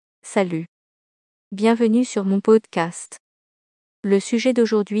Salut. Bienvenue sur mon podcast. Le sujet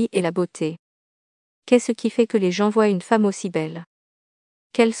d'aujourd'hui est la beauté. Qu'est-ce qui fait que les gens voient une femme aussi belle?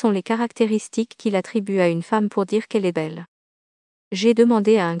 Quelles sont les caractéristiques qu'il attribue à une femme pour dire qu'elle est belle? J'ai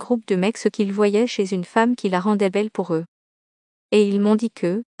demandé à un groupe de mecs ce qu'ils voyaient chez une femme qui la rendait belle pour eux. Et ils m'ont dit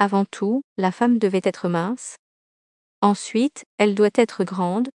que, avant tout, la femme devait être mince. Ensuite, elle doit être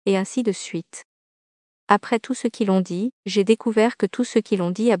grande, et ainsi de suite. Après tout ce qu'ils ont dit, j'ai découvert que tout ce qu'ils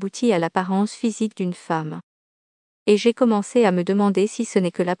ont dit aboutit à l'apparence physique d'une femme. Et j'ai commencé à me demander si ce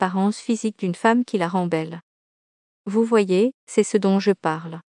n'est que l'apparence physique d'une femme qui la rend belle. Vous voyez, c'est ce dont je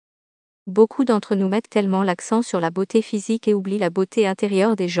parle. Beaucoup d'entre nous mettent tellement l'accent sur la beauté physique et oublient la beauté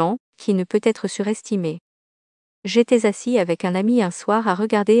intérieure des gens, qui ne peut être surestimée. J'étais assis avec un ami un soir à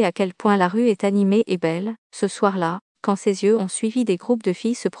regarder à quel point la rue est animée et belle, ce soir-là, quand ses yeux ont suivi des groupes de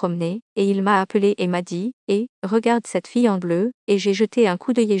filles se promener, et il m'a appelé et m'a dit « regarde cette fille en bleu », et j'ai jeté un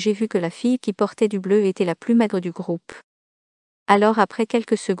coup d'œil et j'ai vu que la fille qui portait du bleu était la plus maigre du groupe. Alors après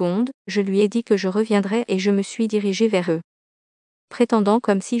quelques secondes, je lui ai dit que je reviendrais et je me suis dirigé vers eux, prétendant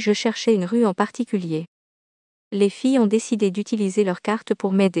comme si je cherchais une rue en particulier. Les filles ont décidé d'utiliser leur carte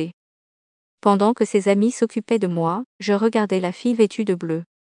pour m'aider. Pendant que ses amis s'occupaient de moi, je regardais la fille vêtue de bleu.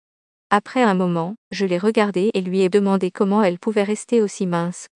 Après un moment, je l'ai regardée et lui ai demandé comment elle pouvait rester aussi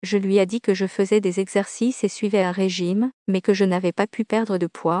mince. Je lui ai dit que je faisais des exercices et suivais un régime, mais que je n'avais pas pu perdre de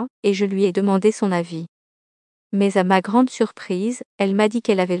poids, et je lui ai demandé son avis. Mais à ma grande surprise, elle m'a dit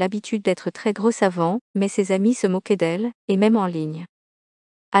qu'elle avait l'habitude d'être très grosse avant, mais ses amis se moquaient d'elle, et même en ligne.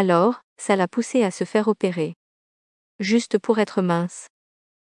 Alors, ça l'a poussée à se faire opérer. Juste pour être mince.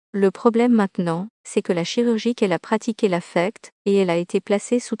 Le problème maintenant, c'est que la chirurgie qu'elle a pratiquée l'affecte, et elle a été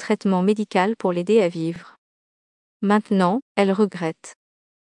placée sous traitement médical pour l'aider à vivre. Maintenant, elle regrette.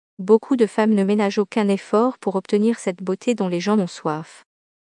 Beaucoup de femmes ne ménagent aucun effort pour obtenir cette beauté dont les gens ont soif.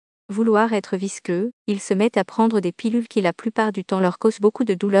 Vouloir être visqueux, ils se mettent à prendre des pilules qui la plupart du temps leur causent beaucoup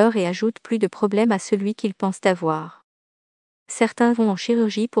de douleur et ajoutent plus de problèmes à celui qu'ils pensent avoir. Certains vont en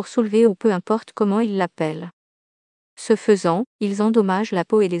chirurgie pour soulever ou peu importe comment ils l'appellent. Ce faisant, ils endommagent la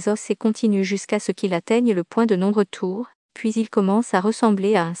peau et les os et continuent jusqu'à ce qu'ils atteignent le point de non-retour, puis ils commencent à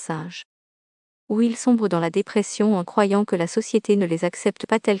ressembler à un singe. Ou ils sombrent dans la dépression en croyant que la société ne les accepte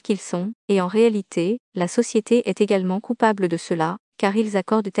pas tels qu'ils sont, et en réalité, la société est également coupable de cela, car ils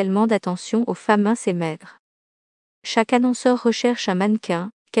accordent tellement d'attention aux femmes minces et maigres. Chaque annonceur recherche un mannequin,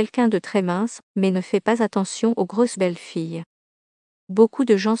 quelqu'un de très mince, mais ne fait pas attention aux grosses belles filles. Beaucoup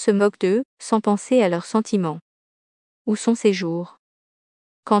de gens se moquent d'eux, sans penser à leurs sentiments. Où sont ces jours?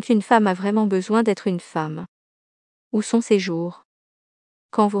 Quand une femme a vraiment besoin d'être une femme. Où sont ces jours?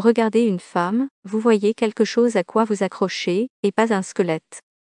 Quand vous regardez une femme, vous voyez quelque chose à quoi vous accrochez, et pas un squelette.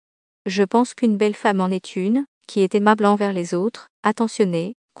 Je pense qu'une belle femme en est une, qui est aimable envers les autres,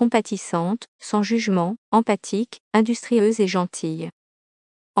 attentionnée, compatissante, sans jugement, empathique, industrieuse et gentille.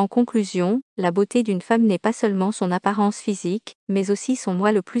 En conclusion, la beauté d'une femme n'est pas seulement son apparence physique, mais aussi son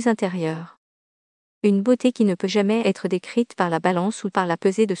moi le plus intérieur. Une beauté qui ne peut jamais être décrite par la balance ou par la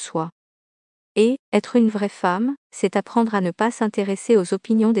pesée de soi. Et, être une vraie femme, c'est apprendre à ne pas s'intéresser aux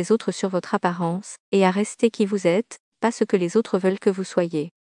opinions des autres sur votre apparence, et à rester qui vous êtes, pas ce que les autres veulent que vous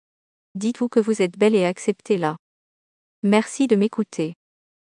soyez. Dites-vous que vous êtes belle et acceptez-la. Merci de m'écouter.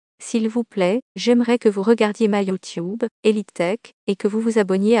 S'il vous plaît, j'aimerais que vous regardiez ma YouTube, Elite Tech, et que vous vous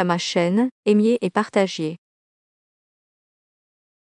abonniez à ma chaîne, aimiez et partagiez.